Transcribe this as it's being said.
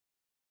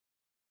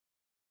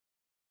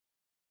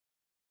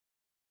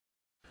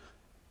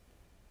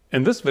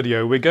In this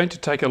video, we're going to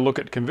take a look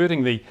at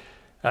converting the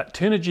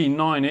Turnigy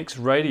 9X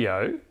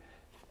radio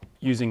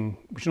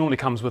which normally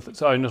comes with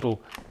its own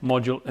little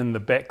module in the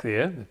back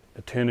there,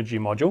 the Turnigy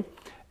module,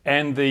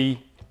 and the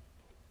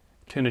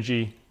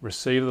Turnigy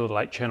receiver, the little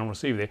 8-channel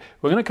receiver there.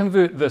 We're going to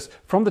convert this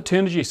from the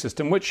Turnigy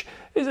system, which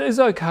is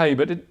okay,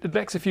 but it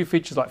lacks a few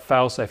features like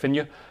failsafe, and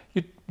your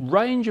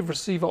range of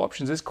receiver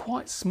options is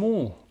quite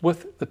small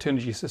with the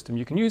Turnigy system.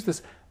 You can use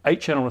this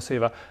 8-channel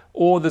receiver,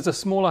 or there's a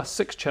smaller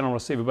 6-channel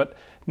receiver, but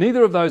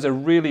neither of those are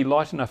really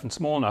light enough and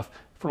small enough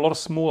for a lot of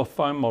smaller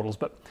phone models.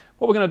 But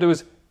what we're going to do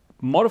is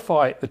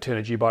modify the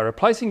Turnigy by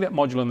replacing that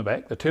module in the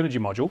back, the Turnigy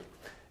module,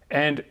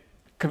 and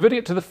converting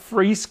it to the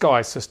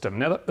FrSky system.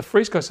 Now, the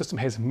FrSky system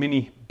has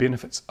many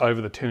benefits over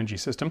the Turnigy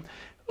system.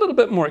 A little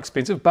bit more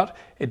expensive, but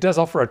it does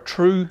offer a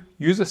true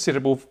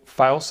user-settable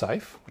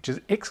failsafe, which is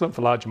excellent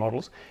for larger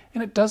models,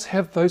 and it does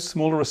have those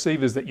smaller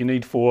receivers that you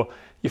need for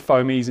your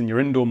foamies and your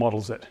indoor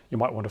models that you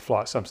might want to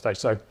fly at some stage.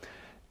 So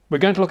we're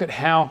going to look at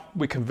how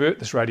we convert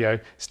this radio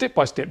step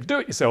by step, do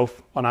it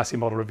yourself on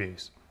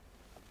RCModelReviews.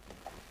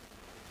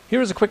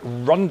 Here is a quick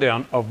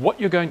rundown of what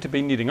you're going to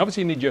be needing.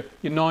 Obviously you need your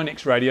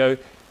 9X radio.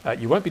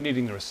 You won't be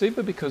needing the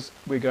receiver because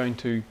we're going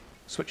to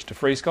switch to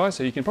FrSky,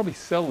 so you can probably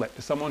sell that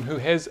to someone who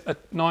has a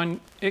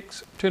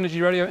 9X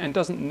Turnigy radio and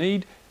doesn't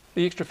need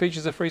the extra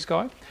features of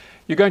FrSky.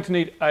 You're going to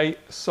need a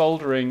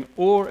soldering,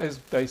 or as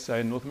they say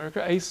in North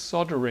America, a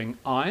soldering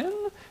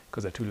iron,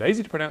 because they're too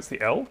lazy to pronounce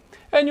the L,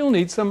 and you'll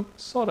need some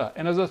solder.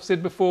 And as I've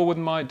said before with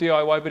my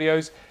DIY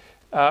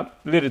videos,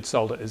 leaded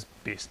solder is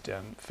best.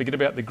 Forget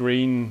about the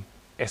green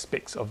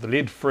aspects of the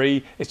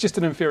lead-free. It's just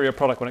an inferior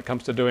product when it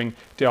comes to doing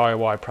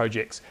DIY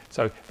projects.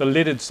 So the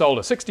leaded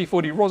solder,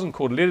 6040 rosin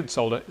cord leaded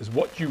solder is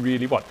what you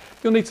really want.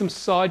 You'll need some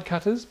side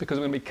cutters because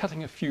we're going to be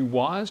cutting a few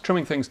wires,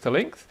 trimming things to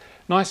length.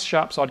 Nice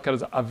sharp side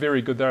cutters are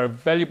very good. They're a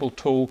valuable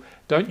tool.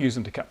 Don't use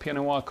them to cut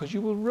piano wire because you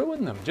will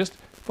ruin them just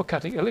for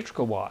cutting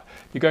electrical wire.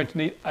 You're going to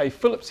need a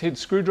Phillips head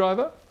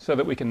screwdriver so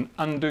that we can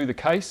undo the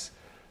case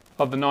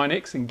of the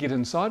 9X and get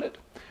inside it.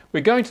 We're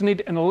going to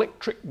need an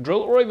electric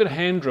drill or even a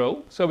hand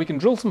drill so we can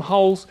drill some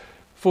holes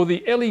for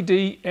the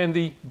LED and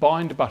the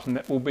bind button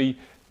that will be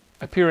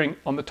appearing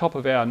on the top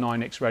of our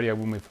 9X radio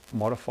when we've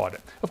modified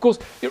it. Of course,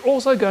 you're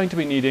also going to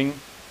be needing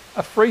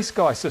a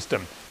FrSky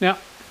system. Now,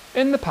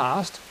 in the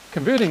past,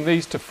 converting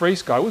these to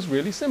FrSky was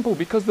really simple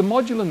because the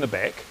module in the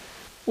back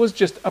was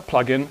just a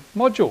plug-in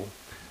module.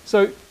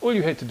 So all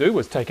you had to do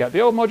was take out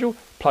the old module,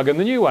 plug in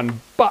the new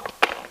one. But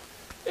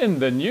in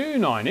the new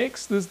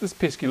 9X, there's this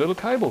pesky little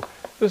cable.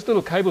 This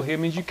little cable here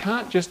means you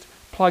can't just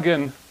plug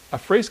in a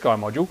FrSky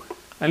module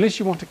unless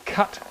you want to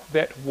cut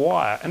that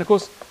wire. And of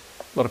course,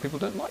 a lot of people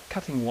don't like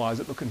cutting wires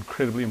that look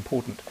incredibly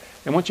important.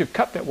 And once you've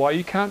cut that wire,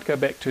 you can't go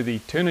back to the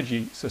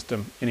Turnigy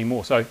system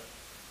anymore. So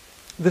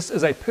this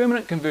is a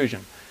permanent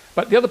conversion.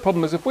 But the other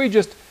problem is if we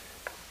just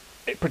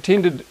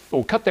pretended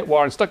or cut that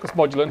wire and stuck this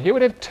module in here,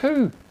 we'd have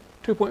two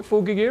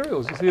 2.4 gig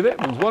aerials. You see that?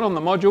 There's one on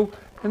the module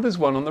and there's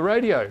one on the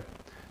radio.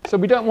 So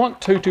we don't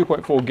want two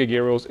 2.4 gig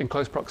aerials in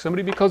close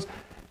proximity because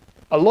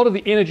a lot of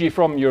the energy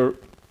from your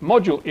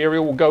module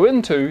area will go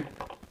into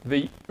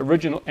the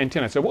original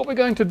antenna. So what we're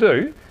going to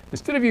do,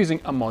 instead of using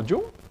a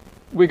module,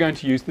 we're going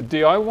to use the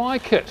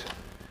DIY kit,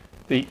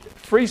 the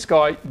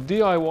FrSky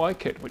DIY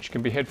kit, which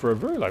can be had for a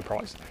very low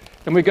price.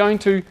 And we're going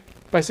to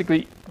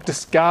basically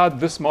discard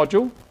this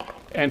module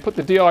and put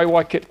the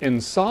DIY kit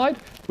inside.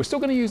 We're still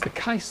going to use the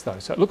case though,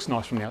 so it looks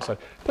nice from the outside.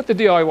 Put the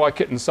DIY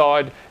kit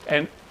inside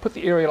and put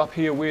the aerial up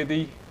here where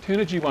the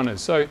Turnigy one is.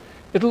 So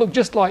it'll look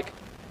just like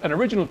an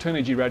original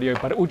Turnigy radio,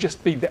 but it will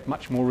just be that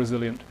much more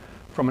resilient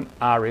from an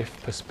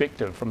RF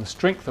perspective, from the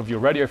strength of your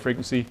radio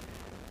frequency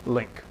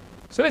link.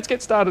 So let's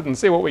get started and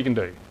see what we can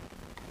do.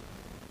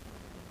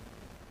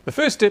 The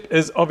first step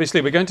is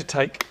obviously we're going to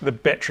take the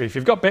battery. If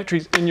you've got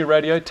batteries in your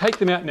radio, take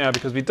them out now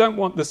because we don't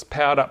want this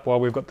powered up while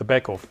we've got the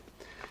back off.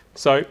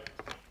 So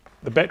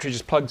the battery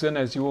just plugs in,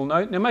 as you all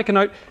know. Now make a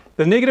note,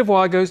 the negative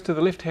wire goes to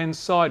the left-hand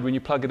side when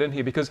you plug it in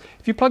here because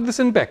if you plug this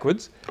in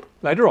backwards,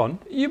 later on,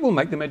 you will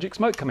make the magic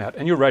smoke come out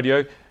and your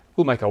radio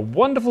will make a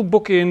wonderful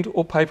bookend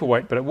or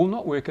paperweight, but it will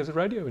not work as a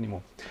radio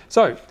anymore.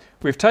 So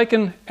we've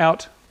taken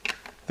out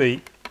the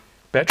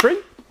battery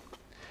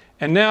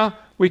and now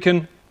we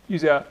can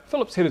use our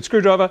Phillips headed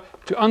screwdriver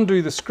to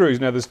undo the screws.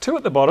 Now there's two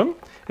at the bottom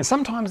and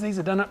sometimes these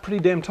are done up pretty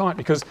damn tight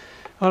because,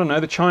 I don't know,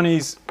 the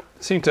Chinese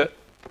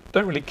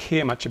don't really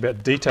care much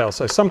about detail.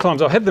 So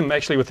sometimes I've had them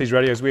actually with these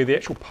radios where the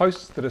actual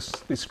posts that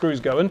the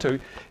screws go into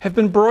have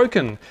been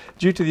broken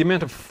due to the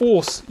amount of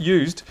force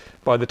used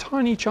by the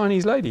tiny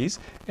Chinese ladies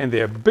and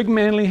their big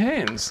manly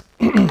hands.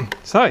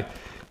 So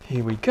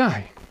here we go.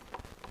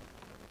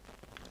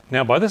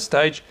 Now by this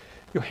stage,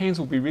 your hands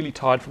will be really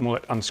tired from all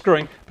that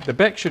unscrewing, but the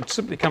back should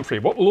simply come free.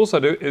 What we'll also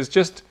do is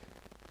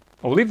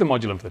we'll leave the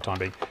module in for the time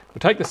being. We'll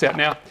take this out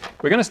now.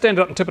 We're going to stand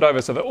it up and tip it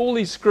over so that all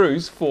these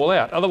screws fall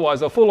out. Otherwise,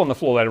 they'll fall on the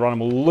floor later on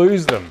and we'll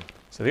lose them.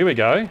 So there we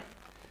go.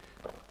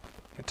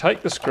 We'll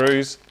take the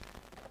screws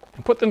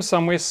and put them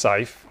somewhere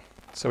safe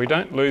so we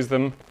don't lose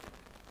them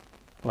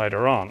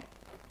later on.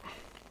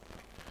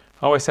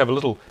 I always have a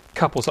little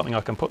cup or something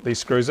I can put these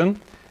screws in.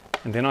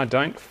 and then I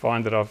don't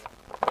find that I've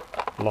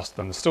lost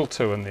them. There's still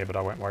 2 in there, but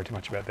I won't worry too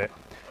much about that.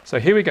 So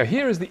here we go.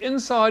 Here is the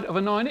inside of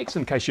a 9X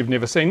in case you've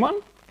never seen one.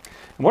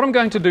 And what I'm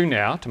going to do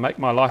now to make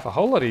my life a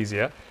whole lot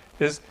easier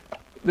is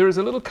there is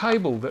a little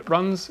cable that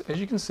runs, as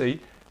you can see,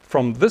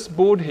 from this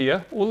board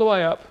here all the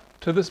way up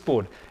to this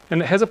board,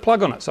 and it has a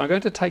plug on it. So I'm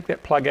going to take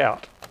that plug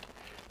out.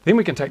 Then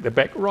we can take the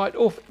back right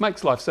off. It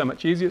makes life so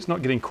much easier. It's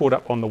not getting caught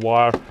up on the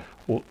wire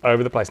all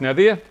over the place. Now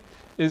there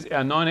is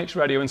our 9X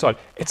radio inside.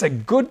 It's a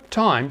good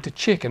time to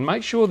check and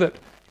make sure that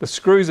the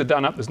screws are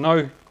done up, there's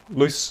no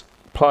loose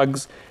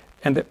plugs,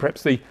 and that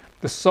perhaps the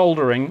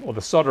soldering or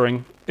the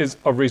soldering is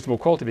of reasonable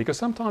quality, because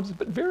sometimes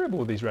it's a bit variable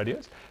with these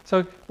radios.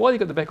 So while you've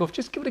got the back off,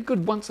 just give it a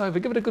good once over,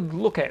 give it a good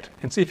look at,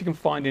 and see if you can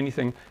find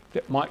anything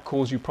that might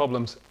cause you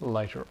problems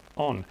later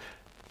on.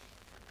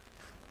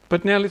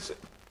 But now let's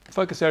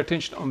focus our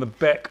attention on the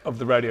back of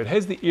the radio. It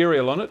has the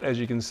aerial on it, as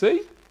you can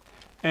see,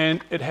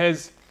 and it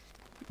has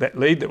that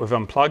lead that we've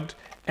unplugged,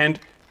 and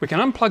we can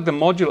unplug the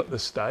module at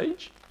this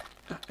stage,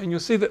 and you'll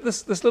see that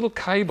this little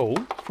cable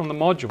from the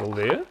module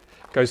there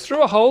goes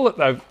through a hole that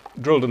they've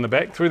drilled in the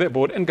back through that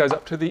board and goes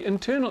up to the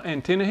internal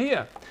antenna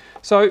here.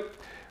 So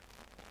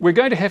we're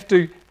going to have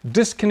to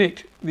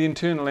disconnect the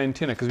internal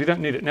antenna because we don't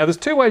need it. Now there's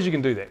 2 ways you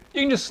can do that.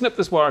 You can just snip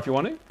this wire if you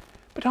want to,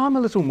 but I'm a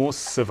little more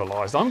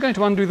civilized. I'm going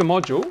to undo the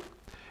module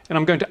and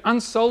I'm going to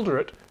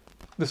unsolder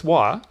this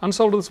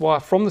wire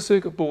from the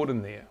circuit board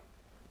in there.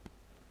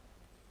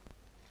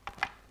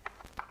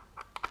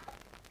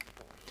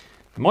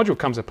 The module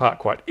comes apart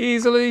quite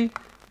easily. You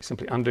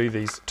simply undo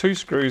these 2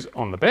 screws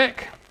on the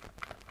back,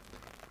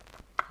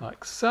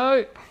 like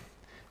so,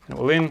 and it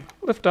will then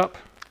lift up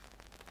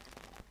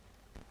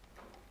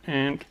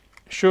and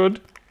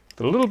should,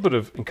 with a little bit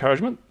of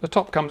encouragement, the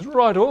top comes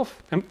right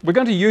off. And we're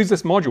going to use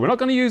this module. We're not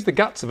going to use the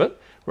guts of it.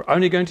 We're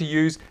only going to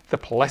use the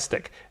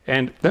plastic.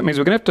 And that means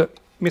we're going to have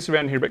to mess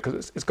around here a bit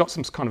because it's got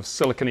some kind of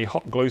silicone-y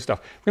hot glue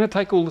stuff. We're going to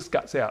take all this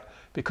guts out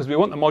because we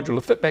want the module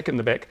to fit back in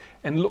the back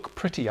and look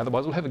pretty.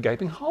 Otherwise we'll have a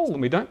gaping hole,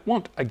 and we don't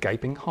want a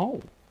gaping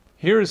hole.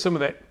 Here is some of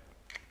that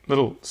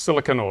little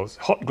silicone or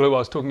hot glue I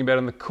was talking about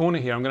in the corner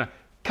here. I'm going to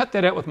cut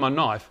that out with my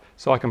knife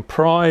so I can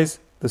prise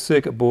the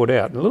circuit board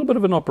out. A little bit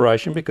of an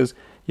operation because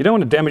you don't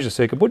want to damage the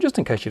circuit board, just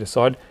in case you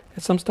decide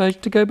at some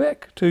stage to go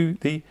back to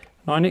the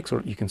 9X,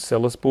 or you can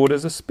sell this board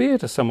as a spare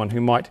to someone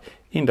who might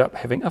end up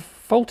having a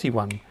faulty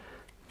one.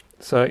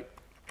 So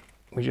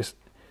we just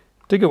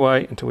dig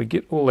away until we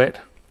get all that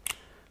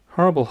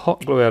horrible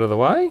hot glue out of the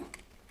way,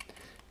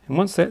 and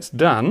once that's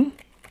done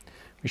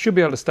we should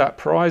be able to start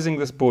prising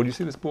this board. You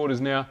see this board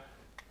is now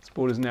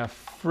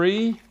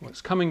free. Well,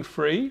 it's coming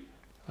free.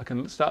 I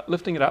can start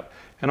lifting it up,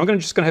 and I'm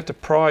just going to have to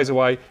prise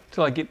away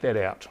till I get that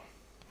out.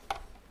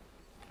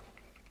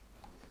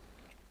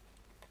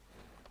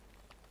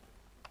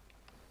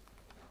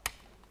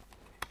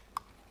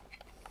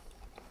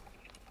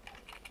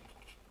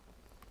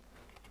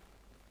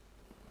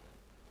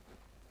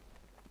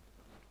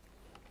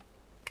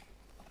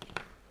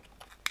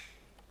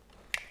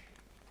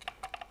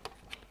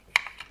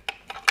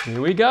 There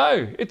we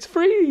go. It's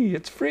free.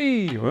 It's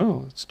free.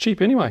 Well, it's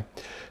cheap anyway.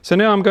 So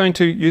now I'm going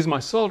to use my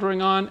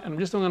soldering iron, and I'm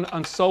just going to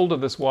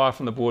unsolder this wire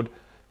from the board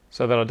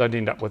so that I don't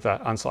end up with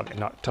that unsoldering.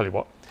 No, tell you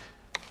what,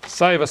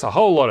 save us a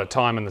whole lot of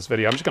time in this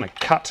video. I'm just going to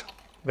cut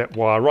that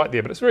wire right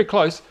there, but it's very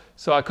close,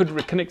 so I could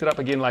reconnect it up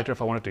again later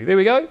if I wanted to. There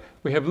we go.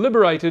 We have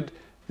liberated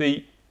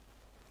the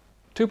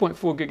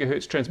 2.4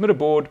 gigahertz transmitter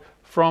board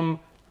from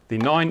the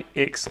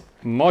 9X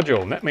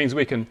module. And that means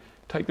we can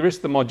take the rest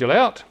of the module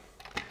out,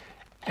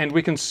 and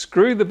we can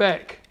screw the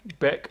back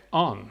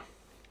on.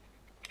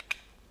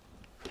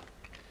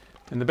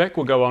 And the back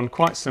will go on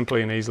quite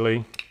simply and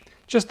easily,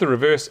 just the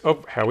reverse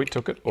of how we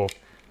took it off.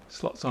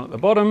 Slots on at the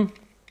bottom,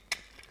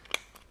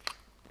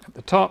 at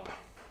the top,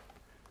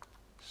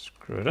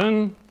 screw it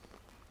in,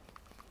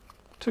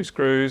 2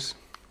 screws.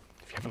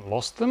 If you haven't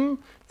lost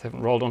them, if they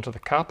haven't rolled onto the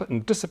carpet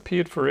and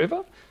disappeared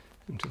forever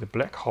into the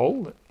black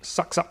hole that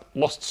sucks up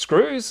lost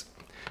screws.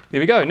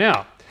 There we go.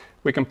 Now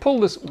we can pull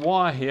this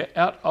wire here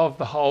out of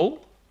the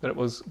hole that it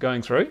was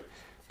going through,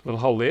 a little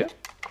hole there,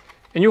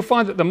 and you'll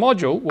find that the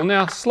module will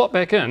now slot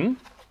back in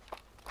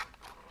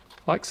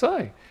like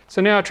so. So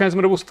now our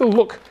transmitter will still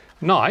look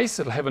nice,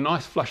 it'll have a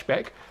nice flush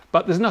back,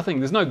 but there's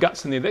no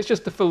guts in there, that's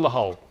just to fill the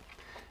hole.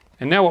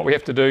 And now what we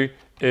have to do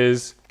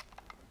is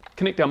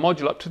connect our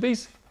module up to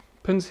these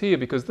pins here,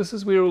 because this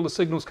is where all the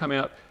signals come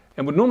out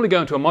and would normally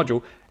go into a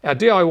module. Our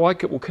DIY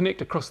kit will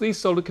connect across these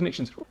soldered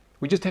connections.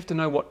 We just have to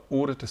know what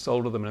order to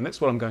solder them in, and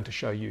that's what I'm going to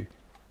show you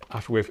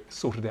after we've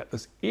sorted out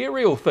this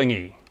aerial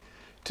thingy.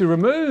 To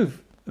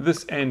remove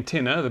this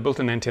antenna, the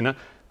built-in antenna,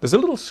 there's a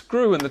little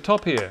screw in the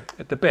top here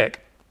at the back,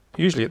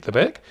 usually at the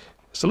back.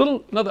 It's a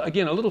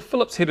little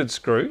Phillips headed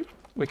screw.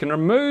 We can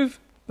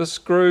remove the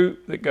screw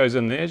that goes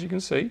in there, as you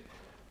can see.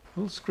 A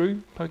little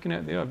screw poking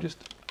out there. I've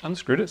just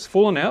unscrewed it, it's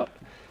fallen out.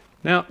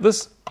 Now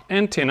this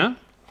antenna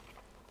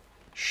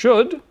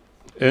should,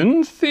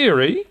 in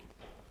theory,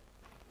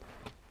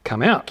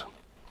 come out.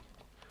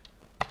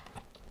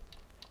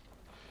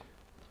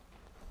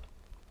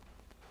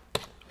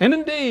 And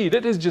indeed,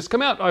 it has just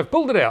come out. I've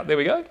pulled it out. There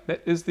we go.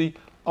 That is the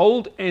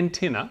old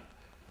antenna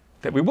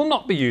that we will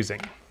not be using.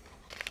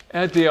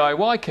 Our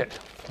DIY kit,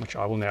 which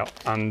I will now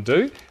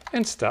undo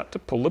and start to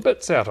pull the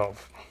bits out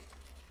of.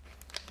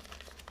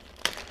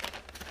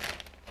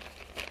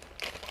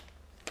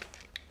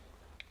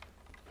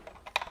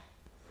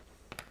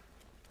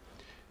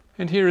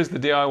 And here is the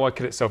DIY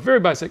kit itself. Very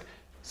basic.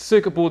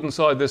 Circuit board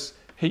inside this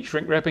heat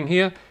shrink wrapping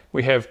here.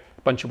 We have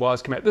a bunch of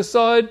wires come out this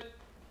side,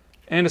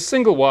 and a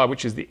single wire,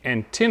 which is the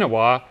antenna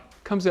wire,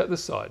 comes out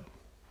this side.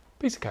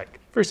 Piece of cake.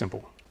 Very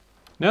simple.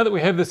 Now that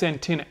we have this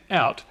antenna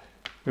out,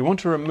 we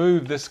want to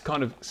remove this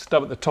kind of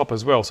stub at the top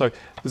as well. So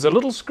there's a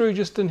little screw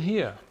just in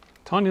here.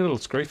 Tiny little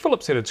screw,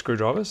 Phillips headed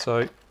screwdriver.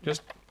 So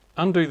just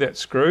undo that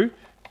screw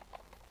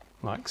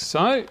like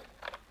so.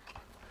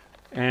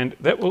 And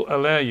that will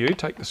allow you to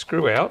take the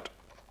screw out,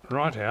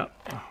 right out.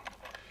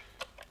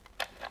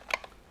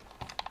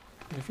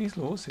 Murphy's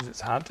Law says it's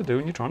hard to do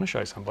when you're trying to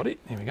show somebody.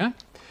 There we go.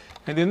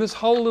 And then this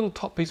whole little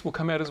top piece will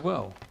come out as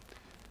well.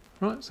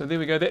 Right, so there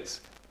we go.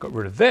 That's got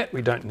rid of that.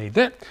 We don't need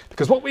that.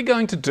 Because what we're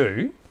going to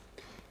do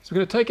is we're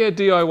going to take our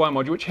DIY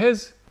module, which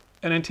has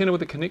an antenna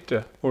with a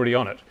connector already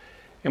on it,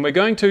 and we're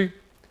going to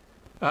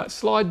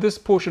slide this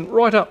portion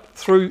right up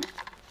through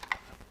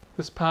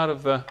this part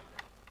of the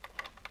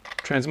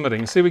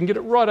transmitting. See, we can get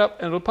it right up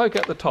and it'll poke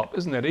out the top.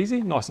 Isn't that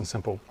easy? Nice and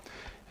simple.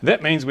 And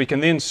that means we can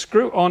then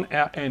screw on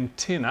our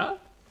antenna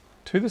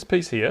to this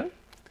piece here.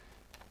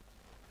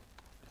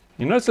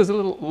 You notice there's a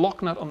little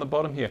lock nut on the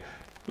bottom here.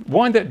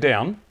 Wind that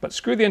down, but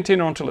screw the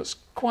antenna on until it's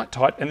quite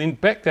tight, and then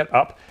back that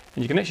up,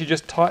 and you can actually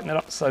just tighten it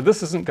up so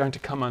this isn't going to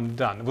come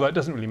undone, although it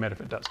doesn't really matter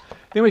if it does.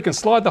 Then we can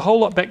slide the whole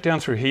lot back down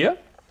through here,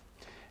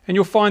 and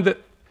you'll find that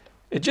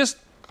it just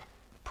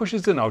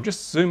pushes in. I'll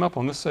just zoom up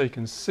on this so you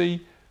can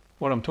see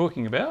what I'm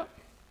talking about.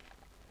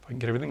 If I can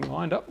get everything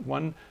lined up.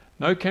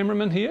 No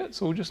cameraman here,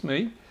 it's all just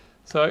me.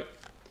 So you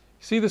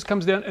see this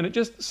comes down and it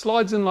just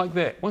slides in like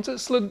that. Once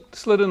it's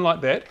slid in like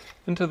that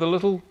into the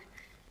little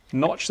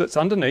notch that's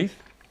underneath,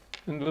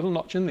 and a little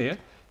notch in there, you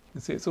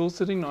can see it's all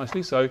sitting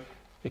nicely. So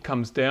it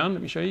comes down,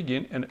 let me show you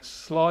again, and it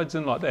slides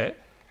in like that.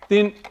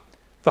 Then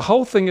the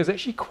whole thing is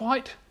actually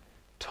quite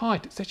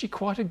tight. It's actually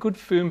quite a good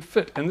firm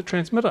fit in the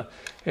transmitter.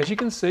 As you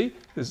can see,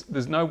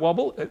 there's no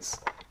wobble. It's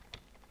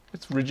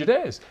rigid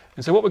as.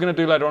 And so what we're going to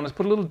do later on is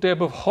put a little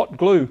dab of hot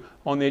glue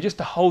on there just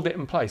to hold that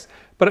in place.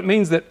 But it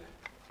means that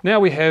now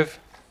we have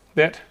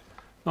that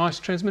nice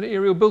transmitter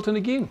aerial built in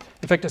again.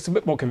 In fact, it's a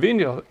bit more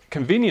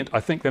convenient, I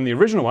think, than the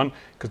original one,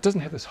 because it doesn't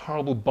have this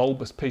horrible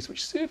bulbous piece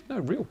which served no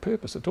real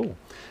purpose at all.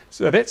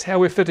 So that's how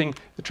we're fitting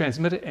the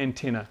transmitter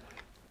antenna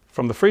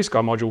from the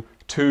FrSky module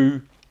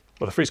to,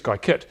 well, the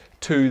FrSky kit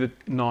to the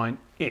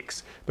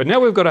 9X. But now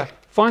we've got to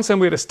find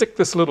somewhere to stick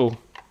this little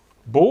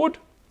board,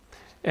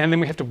 and then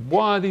we have to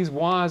wire these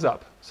wires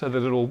up so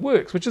that it all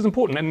works, which is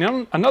important. And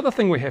now another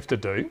thing we have to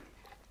do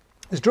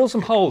is drill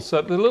some holes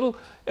so the little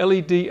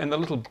LED and the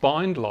little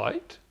bind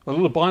light, the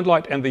little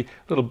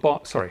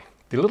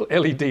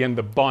LED and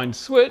the bind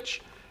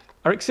switch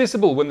are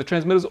accessible when the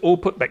transmitters all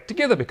put back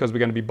together, because we're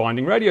going to be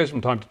binding radios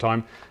from time to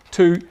time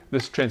to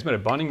this transmitter,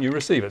 binding new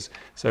receivers.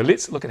 So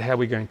let's look at how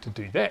we're going to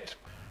do that.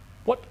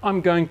 What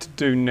I'm going to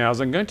do now is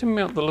I'm going to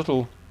mount the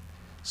little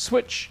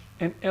switch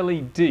and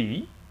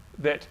LED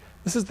that,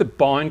 this is the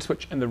bind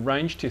switch and the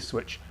range test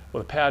switch,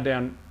 or the power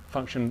down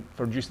function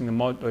for reducing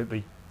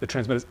the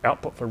transmitter's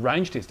output for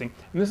range testing.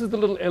 And this is the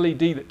little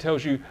LED that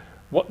tells you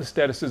what the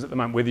status is at the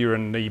moment, whether you're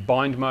in the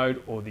bind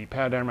mode or the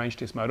power down range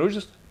test mode or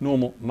just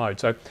normal mode.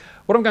 So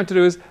what I'm going to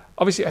do is,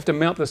 obviously I have to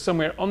mount this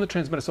somewhere on the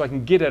transmitter so I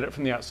can get at it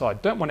from the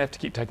outside. Don't want to have to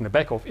keep taking the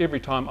back off every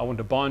time I want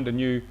to bind a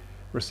new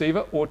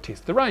receiver or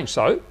test the range.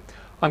 So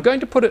I'm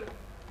going to put it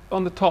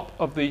on the top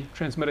of the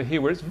transmitter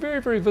here where it's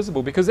very, very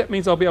visible, because that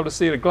means I'll be able to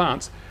see at a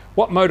glance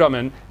what mode I'm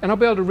in, and I'll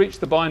be able to reach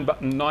the bind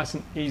button nice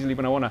and easily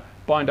when I want to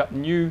bind up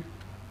new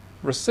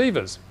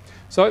receivers.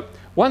 So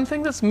one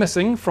thing that's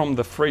missing from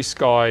the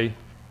FrSky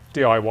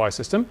DIY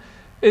system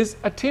is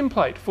a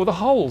template for the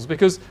holes,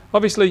 because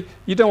obviously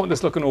you don't want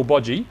this looking all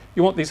bodgy.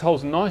 You want these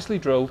holes nicely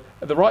drilled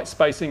at the right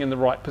spacing and the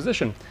right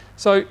position.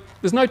 So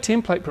there's no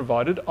template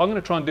provided. I'm going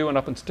to try and do one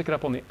up and stick it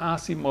up on the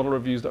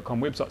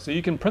RCModelReviews.com website, so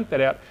you can print that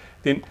out,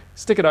 then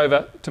stick it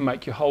over to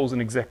make your holes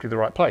in exactly the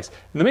right place.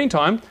 In the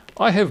meantime,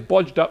 I have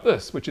bodged up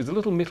this, which is a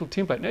little metal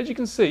template. And as you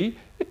can see,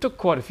 it took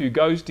quite a few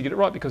goes to get it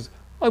right, because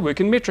I work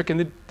in metric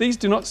and these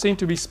do not seem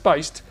to be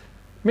spaced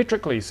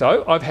metrically.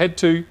 So I've had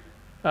to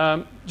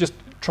just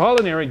trial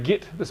and error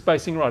get the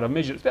spacing right. I've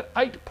measured it's about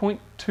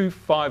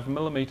 8.25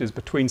 millimeters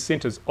between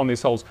centers on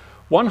these holes.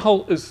 One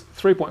hole is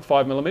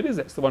 3.5 millimeters,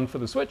 that's the one for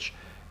the switch,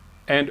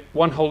 and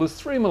one hole is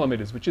 3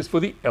 millimeters, which is for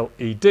the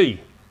LED.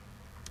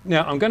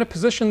 Now I'm going to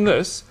position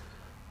this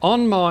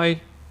on my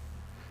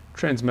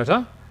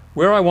transmitter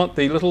where I want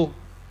the little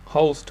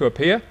holes to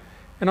appear,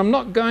 and I'm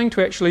not going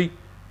to actually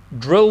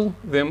drill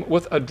them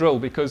with a drill,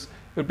 because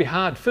it would be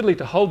hard fiddly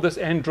to hold this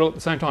and drill at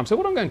the same time. So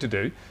what I'm going to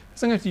do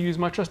is I'm going to use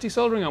my trusty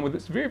soldering iron with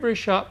its very, very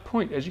sharp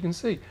point, as you can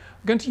see.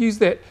 I'm going to use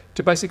that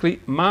to basically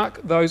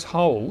mark those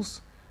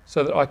holes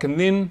so that I can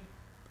then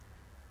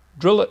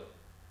drill it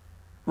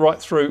right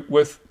through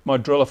with my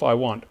drill if I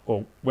want,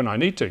 or when I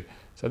need to.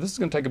 So this is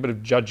going to take a bit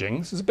of judging.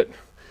 This is a bit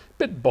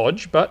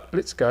bodge, but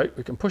let's go.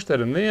 We can push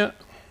that in there.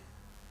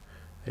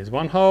 There's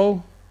one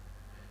hole,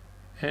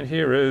 and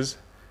here is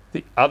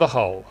the other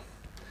hole.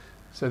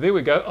 So there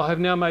we go. I have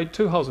now made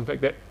 2 holes. In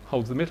fact, that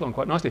holds the metal on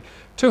quite nicely.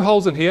 2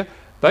 holes in here.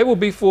 They will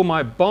be for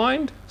my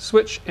bind,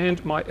 switch,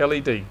 and my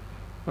LED.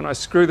 When I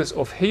screw this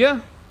off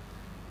here,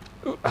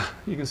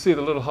 you can see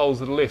the little holes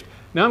that are left.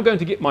 Now I'm going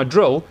to get my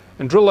drill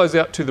and drill those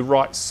out to the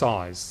right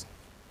size.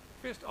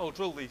 First I'll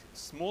drill the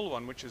smaller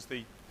one, which is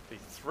the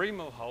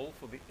 3mm hole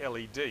for the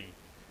LED.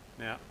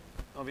 Now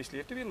obviously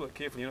you have to be a little bit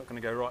careful. You're not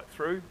going to go right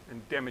through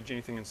and damage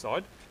anything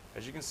inside.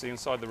 As you can see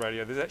inside the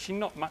radio, there's actually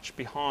not much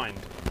behind.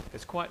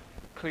 It's quite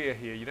clear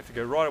here. You'd have to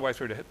go right away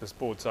through to hit this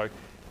board, so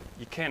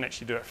you can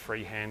actually do it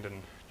freehand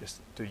and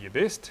just do your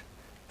best.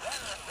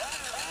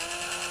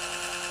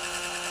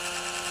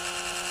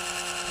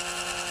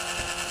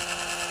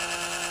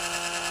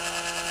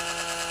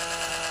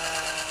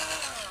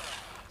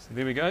 So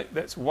there we go,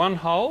 that's one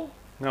hole.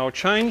 Now I'll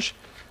change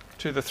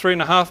to the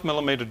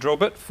 3.5mm drill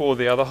bit for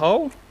the other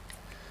hole,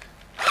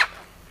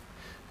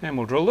 and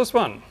we'll drill this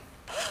one.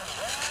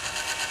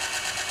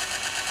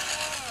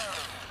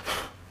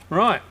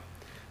 Right,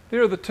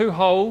 there are the 2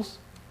 holes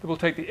that will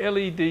take the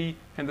LED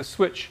and the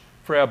switch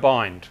for our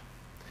bind.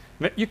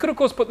 Now, you could of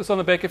course put this on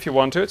the back if you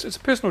want to. It's a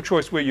personal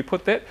choice where you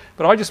put that,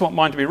 but I just want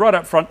mine to be right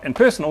up front and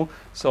personal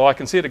so I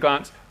can see at a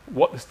glance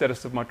what the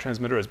status of my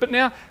transmitter is. But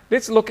now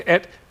let's look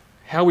at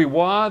how we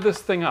wire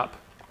this thing up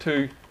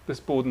to this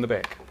board in the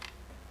back.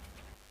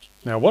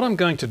 Now what I'm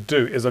going to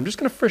do is I'm just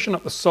going to freshen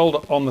up the solder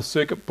on the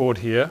circuit board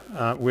here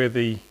where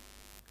the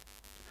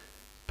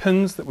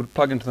pins that would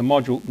plug into the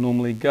module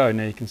normally go.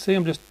 Now you can see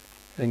I'm just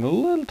adding a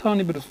little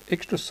tiny bit of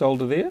extra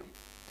solder there,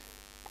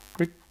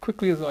 very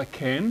quickly as I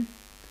can,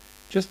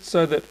 just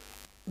so that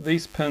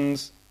these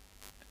pins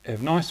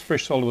have nice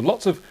fresh solder with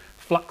lots of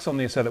flux on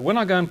there, so that when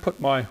I go and put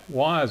my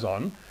wires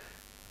on,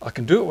 I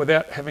can do it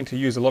without having to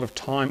use a lot of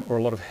time or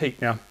a lot of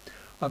heat. Now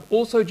I've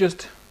also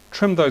just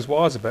trimmed those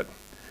wires a bit,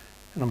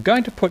 and I'm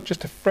going to put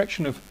just a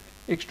fraction of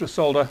extra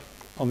solder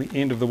on the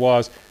end of the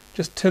wires,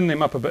 just tin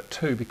them up a bit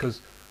too,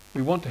 because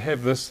we want to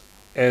have this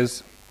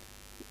as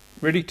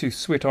ready to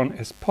sweat on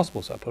as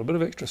possible. So I put a bit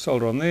of extra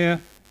solder on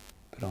there,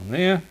 a bit on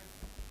there.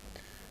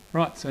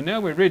 Right, so now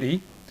we're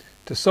ready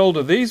to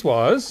solder these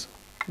wires,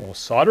 or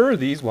solder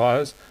these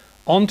wires,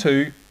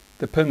 onto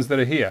the pins that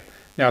are here.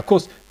 Now of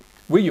course,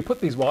 where you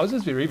put these wires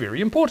is very,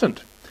 very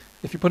important.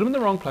 If you put them in the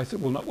wrong place,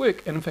 it will not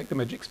work, and in fact the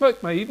magic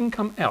smoke may even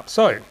come out.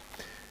 So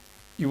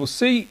you will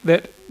see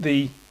that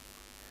the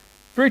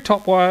very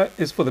top wire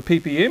is for the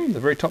ppm, the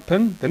very top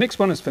pin. The next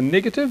one is for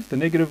negative, the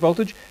negative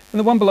voltage, and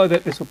the one below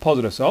that is for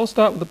positive. So I'll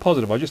start with the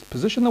positive. I just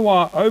position the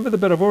wire over the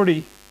bit I've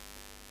already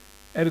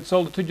added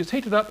solder to, just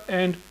heat it up,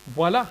 and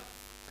voila!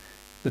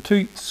 The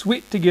two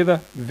sweat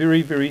together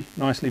very, very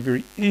nicely,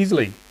 very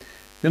easily.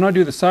 Then I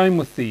do the same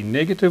with the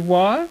negative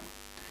wire.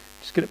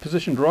 Just get it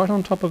positioned right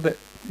on top of that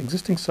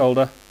existing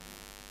solder,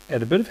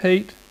 add a bit of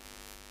heat,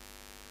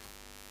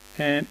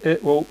 and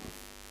it will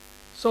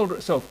solder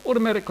itself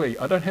automatically.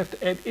 I don't have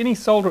to add any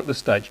solder at this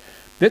stage.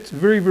 That's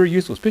very, very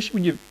useful, especially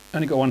when you've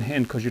only got one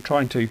hand because you're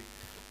trying to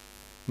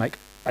make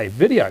a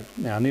video.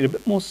 Now I need a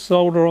bit more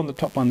solder on the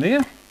top one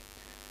there,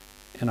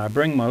 and I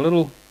bring my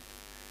little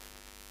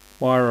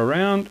wire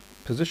around,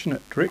 position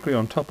it directly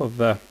on top of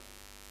the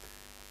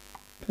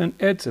pin,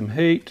 add some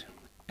heat,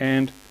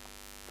 and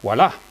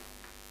voila!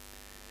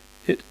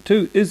 It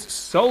too is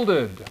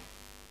soldered.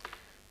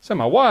 So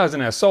my wires are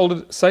now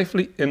soldered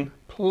safely in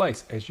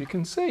place, as you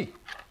can see.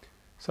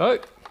 So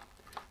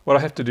what I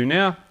have to do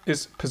now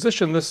is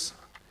position this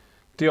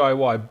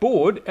DIY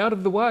board out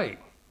of the way.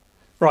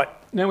 Right,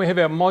 now we have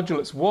our module.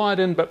 It's wired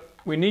in, but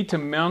we need to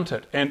mount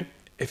it. And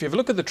if you have a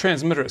look at the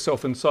transmitter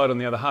itself inside on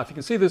the other half, you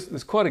can see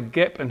there's quite a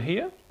gap in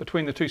here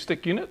between the two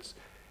stick units.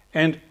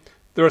 And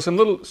there are some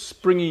little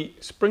spring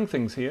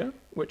things here,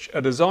 which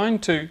are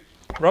designed to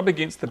rub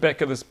against the back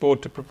of this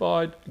board to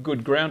provide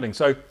good grounding.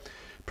 So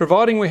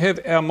providing we have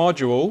our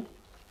module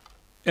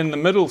in the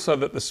middle so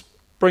that the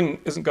spring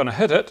isn't going to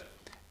hit it,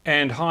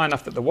 and high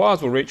enough that the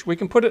wires will reach, we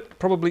can put it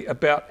probably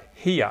about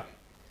here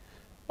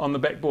on the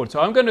back board.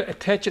 So I'm going to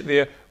attach it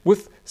there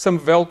with some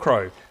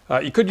Velcro.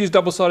 You could use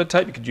double-sided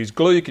tape, you could use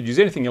glue, you could use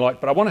anything you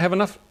like, but I want to have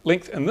enough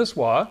length in this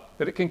wire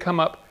that it can come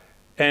up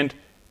and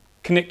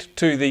connect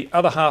to the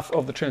other half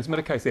of the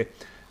transmitter case there.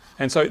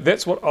 And so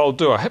that's what I'll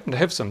do. I happen to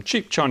have some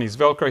cheap Chinese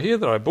Velcro here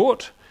that I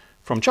bought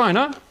from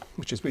China,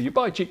 which is where you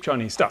buy cheap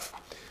Chinese stuff.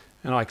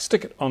 And I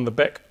stick it on the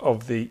back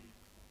of the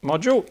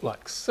module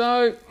like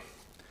so.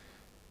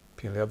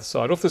 Peel the other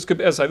side off. This could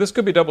be, as I say, this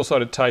could be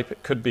double-sided tape.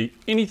 It could be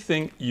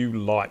anything you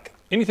like.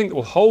 Anything that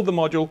will hold the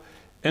module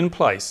in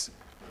place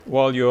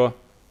while you're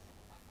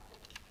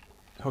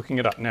hooking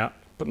it up. Now,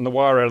 putting the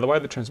wire out of the way,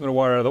 the transmitter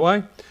wire out of the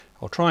way,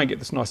 I'll try and get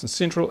this nice and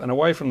central and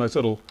away from those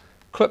little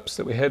clips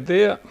that we had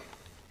there.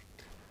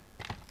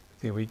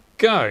 There we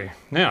go.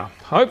 Now,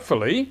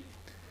 hopefully,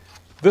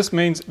 this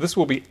means this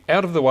will be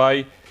out of the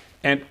way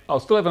And I'll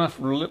still have enough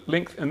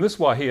length in this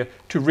wire here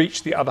to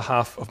reach the other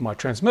half of my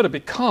transmitter,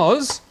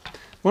 because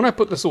when I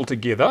put this all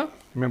together,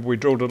 remember we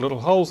drilled little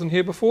holes in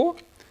here before,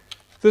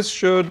 this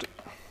should,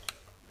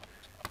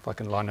 if I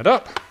can line it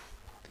up,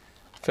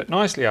 fit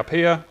nicely up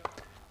here,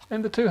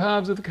 and the two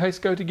halves of the case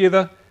go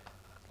together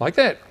like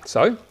that.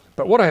 So,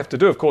 but what I have to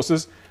do, of course,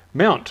 is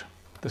mount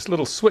this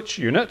little switch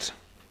unit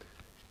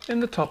in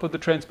the top of the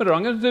transmitter.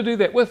 I'm going to do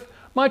that with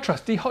my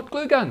trusty hot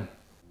glue gun.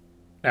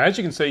 Now, as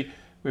you can see,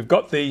 we've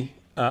got the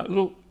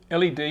little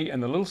LED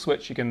and the little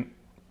switch. I don't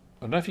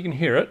know if you can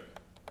hear it,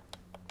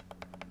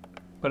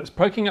 but it's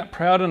poking up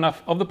proud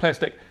enough of the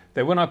plastic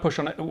that when I push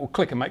on it, it will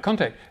click and make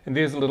contact. And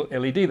there's a little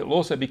LED that will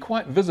also be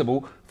quite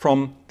visible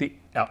from the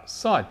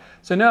outside.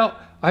 So now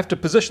I have to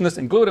position this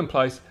and glue it in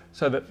place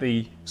so that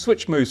the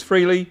switch moves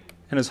freely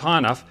and is high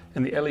enough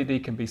and the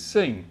LED can be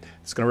seen.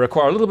 It's going to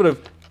require a little bit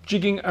of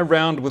jigging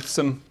around with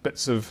some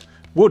bits of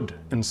wood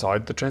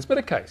inside the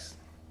transmitter case.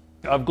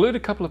 I've glued a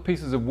couple of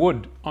pieces of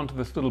wood onto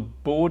this little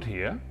board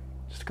here,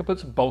 just a couple of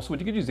bits of balsa wood.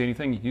 You could use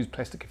anything, you can use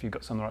plastic if you've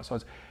got some the right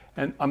size.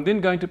 And I'm then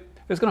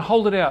it's going to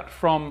hold it out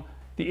from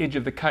the edge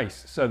of the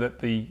case so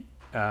that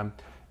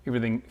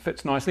everything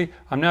fits nicely.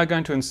 I'm now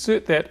going to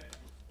insert that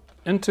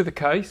into the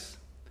case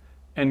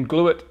and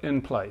glue it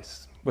in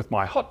place with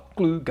my hot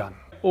glue gun.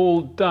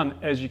 All done,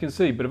 as you can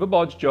see. Bit of a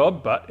bodge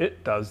job, but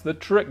it does the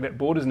trick. That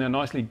board is now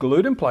nicely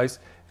glued in place,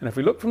 and if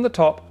we look from the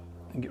top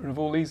and get rid of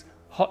all these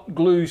hot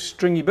glue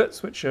stringy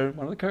bits, which are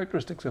one of the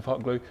characteristics of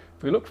hot glue,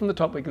 if we look from the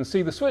top we can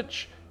see the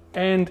switch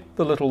and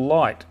the little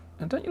light.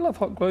 And don't you love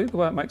hot glue, the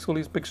way it makes all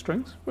these big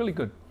strings? Really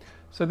good.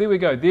 So there we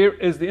go. There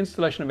is the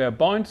installation of our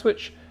bind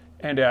switch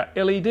and our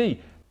LED.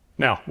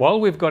 Now, while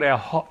we've got our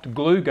hot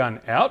glue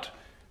gun out,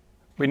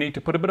 we need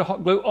to put a bit of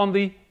hot glue on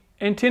the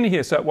antenna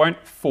here so it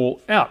won't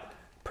fall out.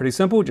 Pretty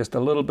simple, just a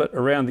little bit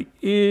around the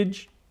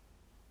edge,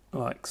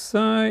 like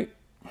so,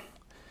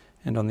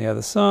 and on the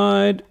other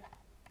side,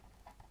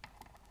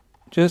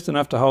 just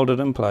enough to hold it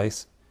in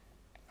place.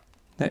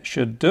 That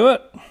should do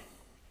it.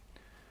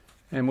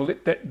 And we'll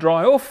let that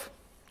dry off,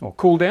 or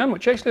cool down,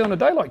 which actually on a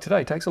day like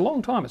today takes a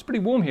long time. It's pretty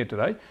warm here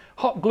today.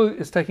 Hot glue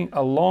is taking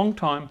a long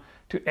time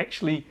to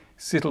actually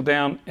settle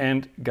down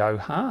and go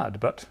hard,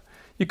 but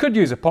you could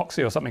use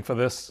epoxy or something for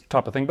this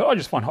type of thing, but I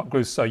just find hot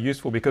glue so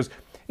useful because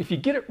if you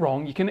get it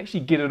wrong, you can actually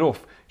get it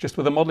off just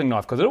with a modelling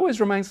knife because it always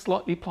remains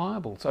slightly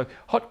pliable. So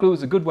hot glue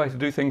is a good way to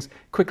do things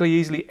quickly,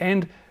 easily,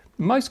 and in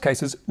most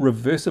cases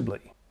reversibly.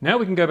 Now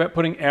we can go about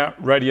putting our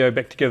radio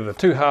back together, the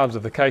two halves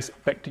of the case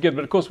back together.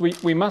 But of course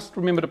we must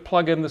remember to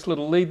plug in this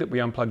little lead that we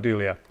unplugged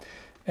earlier.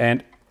 And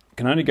it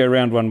can only go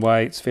around one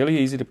way. It's fairly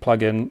easy to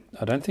plug in.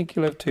 I don't think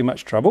you'll have too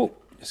much trouble.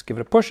 Just give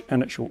it a push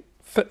and it shall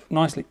fit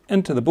nicely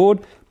into the board.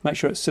 Make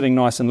sure it's sitting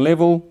nice and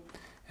level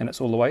and it's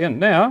all the way in.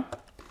 Now,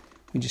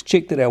 we just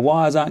check that our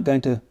wires aren't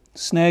going to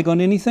snag on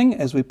anything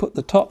as we put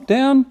the top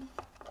down.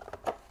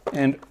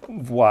 And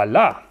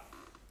voila!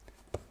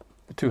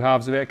 The two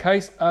halves of our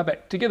case are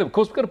back together. Of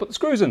course, we've got to put the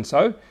screws in,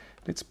 so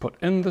let's put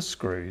in the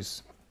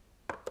screws.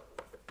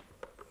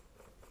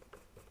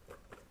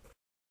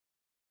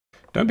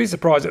 Don't be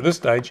surprised at this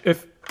stage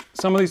if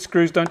some of these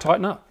screws don't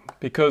tighten up,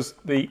 because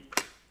the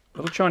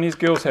little Chinese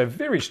girls have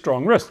very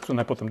strong wrists when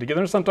they put them together,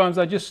 and sometimes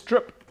they just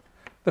strip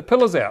the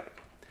pillars out,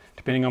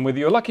 depending on whether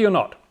you're lucky or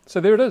not. So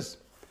there it is.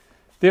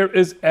 There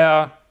is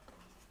our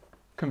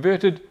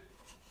converted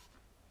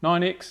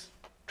 9X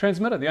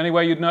transmitter. The only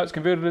way you'd know it's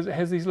converted is it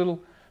has these little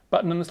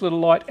button and this little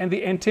light, and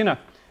the antenna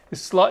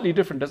is slightly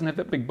different, doesn't have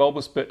that big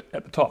bulbous bit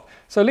at the top.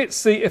 So let's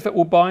see if it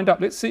will bind up.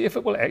 Let's see if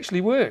it will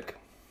actually work.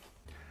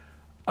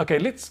 Okay,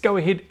 let's go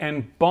ahead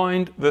and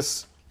bind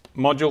this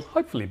module,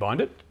 hopefully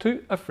bind it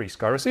to a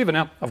FrSky receiver.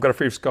 Now, I've got a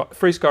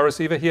FrSky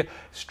receiver here,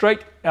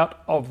 straight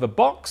out of the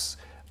box,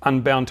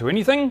 unbound to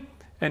anything,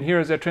 and here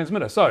is our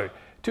transmitter. So,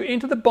 to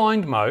enter the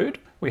bind mode,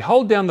 we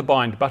hold down the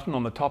bind button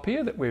on the top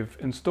here that we've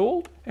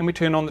installed, and we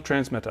turn on the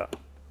transmitter.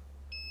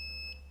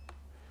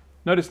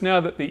 Notice now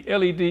that the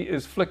LED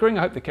is flickering.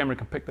 I hope the camera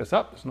can pick this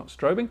up, it's not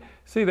strobing.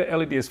 See, the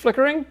LED is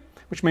flickering,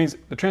 which means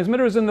the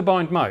transmitter is in the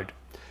bind mode.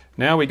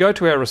 Now we go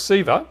to our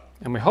receiver,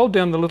 and we hold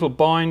down the little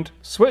bind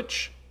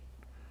switch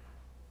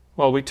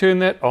while we turn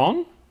that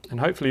on, and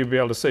hopefully you'll be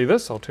able to see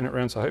this. I'll turn it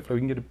around so hopefully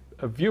we can get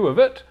a view of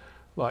it,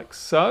 like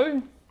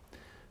so.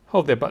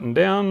 Hold that button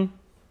down,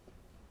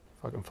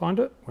 if I can find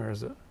it. Where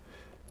is it?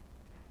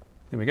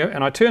 There we go,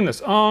 and I turn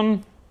this on.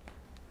 Here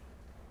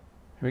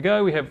we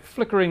go, we have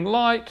flickering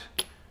light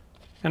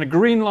and a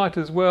green light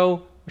as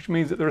well, which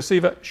means that the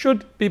receiver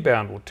should be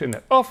bound. We'll turn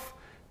that off,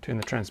 turn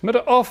the transmitter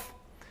off,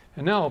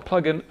 and now I'll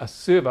plug in a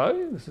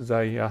servo. This is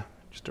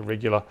just a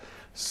regular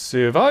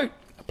servo.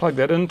 I plug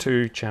that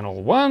into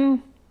channel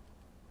 1,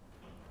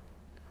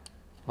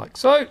 like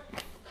so.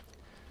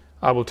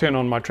 I will turn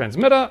on my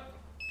transmitter.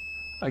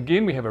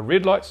 Again, we have a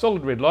red light,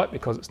 solid red light,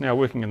 because it's now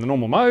working in the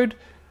normal mode.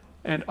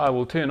 And I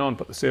will turn on,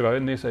 put the servo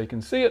in there so you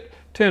can see it,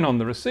 turn on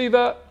the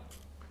receiver,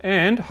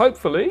 and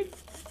hopefully,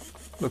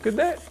 look at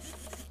that.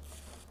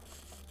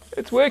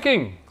 It's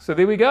working. So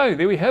there we go,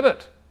 there we have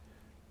it.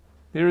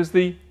 There is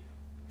the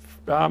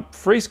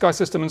FrSky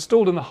system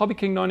installed in the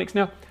HobbyKing 9X.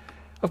 Now,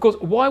 Of course,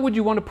 why would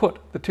you want to put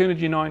the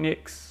Turnigy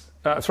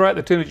 9X, throw out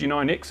the Turnigy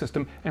 9X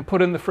system and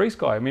put in the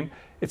FrSky? I mean,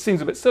 it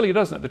seems a bit silly,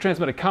 doesn't it? The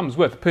transmitter comes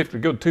with a perfectly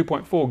good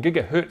 2.4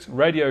 gigahertz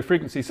radio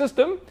frequency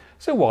system,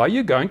 so why are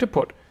you going to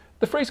put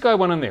the FrSky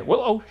one in there?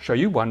 Well, I'll show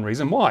you one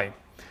reason why.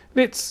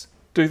 Let's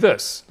do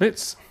this.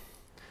 Let's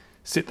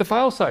set the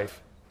failsafe,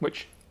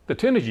 which the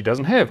Turnigy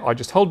doesn't have. I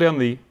just hold down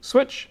the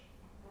switch,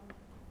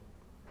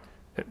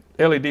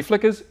 LED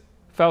flickers,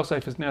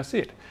 failsafe is now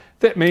set.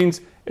 That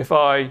means if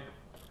I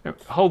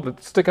hold the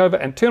stick over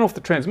and turn off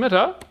the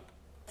transmitter,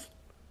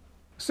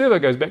 servo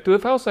goes back to the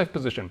failsafe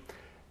position.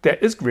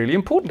 That is really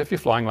important if you're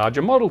flying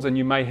larger models and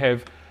you may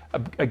have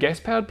a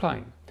gas-powered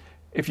plane.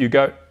 If you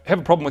have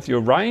a problem with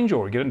your range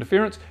or get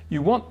interference,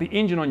 you want the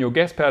engine on your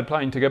gas-powered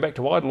plane to go back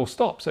to idle or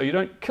stop so you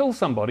don't kill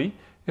somebody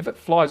if it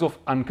flies off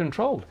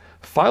uncontrolled.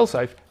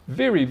 Failsafe,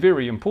 very,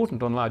 very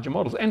important on larger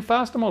models and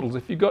faster models.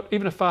 If you've got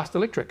even a fast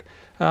electric,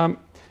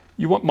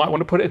 you might want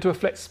to put it into a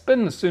flat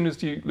spin as soon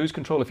as you lose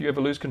control, if you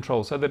ever lose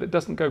control, so that it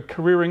doesn't go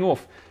careering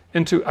off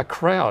into a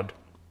crowd.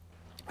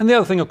 And the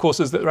other thing, of course,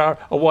 is that there are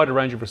a wider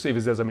range of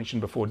receivers, as I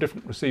mentioned before.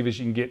 Different receivers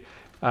you can get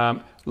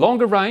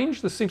longer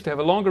range. This seems to have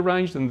a longer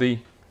range than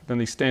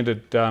the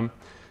standard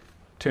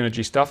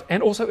Turnigy stuff,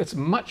 and also it's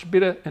much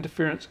better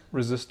interference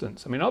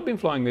resistance. I mean, I've been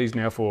flying these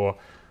now for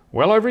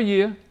well over a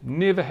year,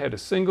 never had a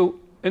single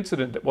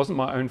incident that wasn't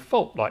my own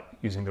fault, like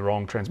using the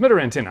wrong transmitter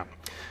antenna.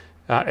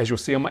 As you'll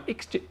see on my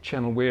XJet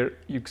channel, where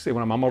you can see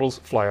one of my models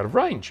fly out of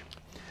range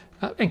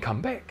and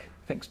come back,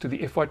 thanks to the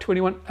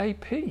FY21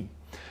 AP.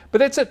 But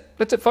that's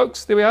it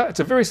folks, there we are. It's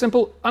a very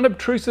simple,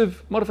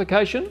 unobtrusive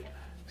modification.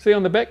 See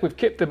on the back, we've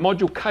kept the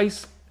module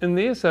case in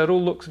there, so it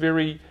all looks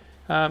very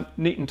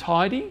neat and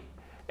tidy.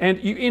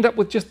 And you end up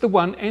with just the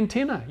one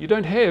antenna. You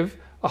don't have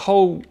a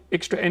whole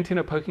extra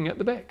antenna poking out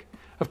the back.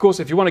 Of course,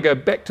 if you want to go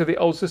back to the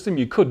old system,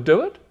 you could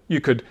do it.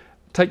 You could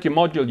take your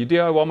module, your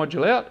DIY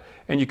module out,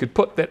 and you could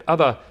put that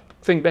other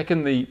thing back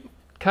in the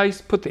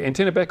case, put the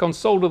antenna back on,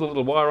 solder the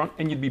little wire on,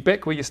 and you'd be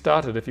back where you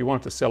started if you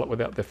wanted to sell it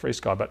without the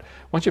FrSky. But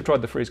once you've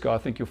tried the FrSky, I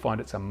think you'll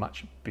find it's a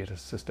much better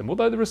system.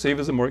 Although the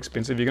receivers are more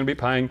expensive, you're going to be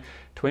paying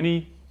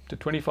 $20 to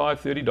 $25,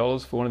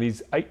 $30 for one of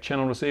these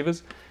 8-channel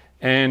receivers,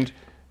 and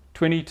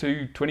 $20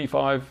 to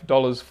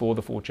 $25 for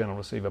the 4-channel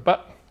receiver.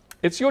 But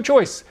it's your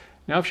choice.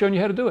 Now I've shown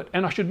you how to do it.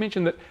 And I should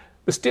mention that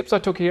the steps I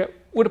took here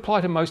would apply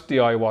to most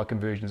DIY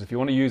conversions. If you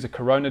want to use a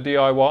Corona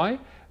DIY,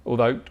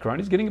 although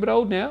Corona's getting a bit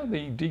old now,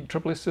 the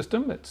DSSS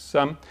system,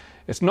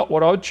 it's not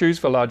what I would choose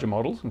for larger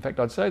models. In fact,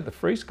 I'd say the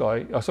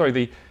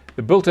FrSky,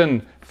 the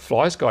built-in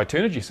FlySky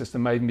Turnigy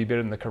system may even be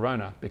better than the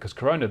Corona, because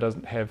Corona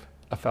doesn't have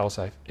a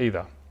failsafe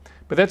either.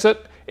 But that's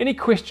it. Any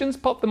questions,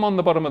 pop them on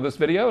the bottom of this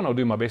video and I'll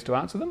do my best to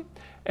answer them.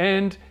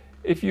 And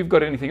if you've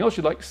got anything else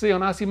you'd like to see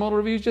on RC Model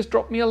Reviews, just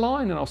drop me a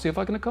line and I'll see if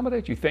I can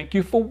accommodate you. Thank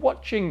you for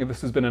watching.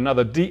 This has been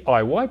another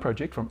DIY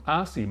project from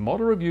RC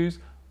Model Reviews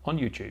on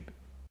YouTube.